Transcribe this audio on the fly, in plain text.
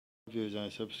Viewers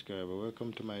and subscriber,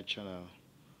 welcome to my channel.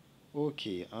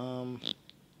 Okay,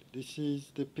 this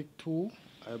is the pick 2.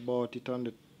 I bought it on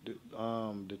the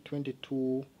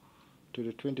 22 to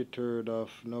the 23rd of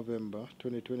November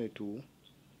 2022,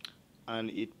 and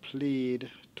it played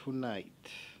tonight.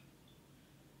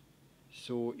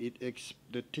 So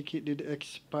the ticket did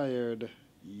expired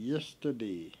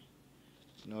yesterday.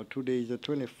 Now today is the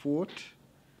 24th,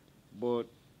 but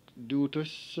due to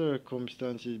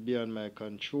circumstances beyond my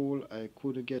control, I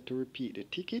couldn't get to repeat the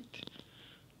ticket,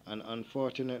 and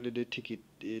unfortunately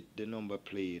the number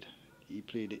played. He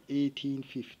played the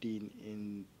 18-15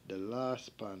 in the last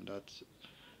span. That's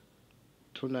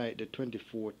tonight, the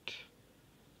 24th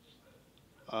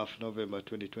of November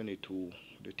 2022.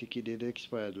 The ticket did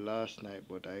expire last night,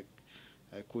 but I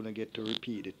couldn't get to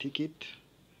repeat the ticket,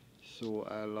 so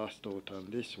I lost out on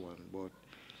this one. But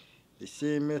the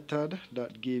same method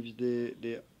that gives the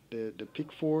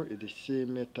pick 4 is the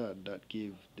same method that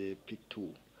gives the pick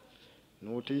 2.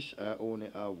 Notice I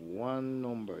only have one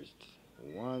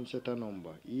set of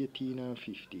number, 18 and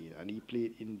 15, and he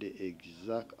played in the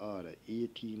exact order,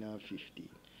 18 and 15.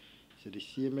 So the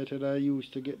same method I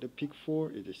used to get the pick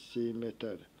 4 is the same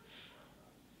method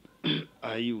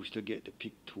I used to get the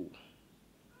pick 2.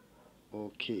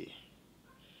 Okay,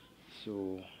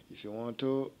 so if you want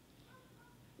to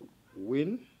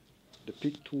win the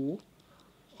pick 2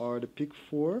 or the pick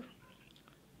 4,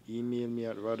 email me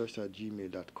at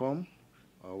rados@gmail.com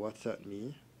or WhatsApp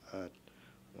me at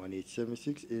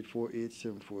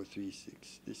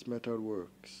 1-876-848-7436. This method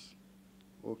works.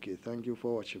 Okay, thank you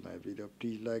for watching my video.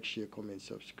 Please like, share, comment,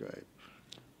 subscribe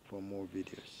for more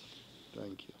videos.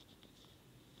 Thank you.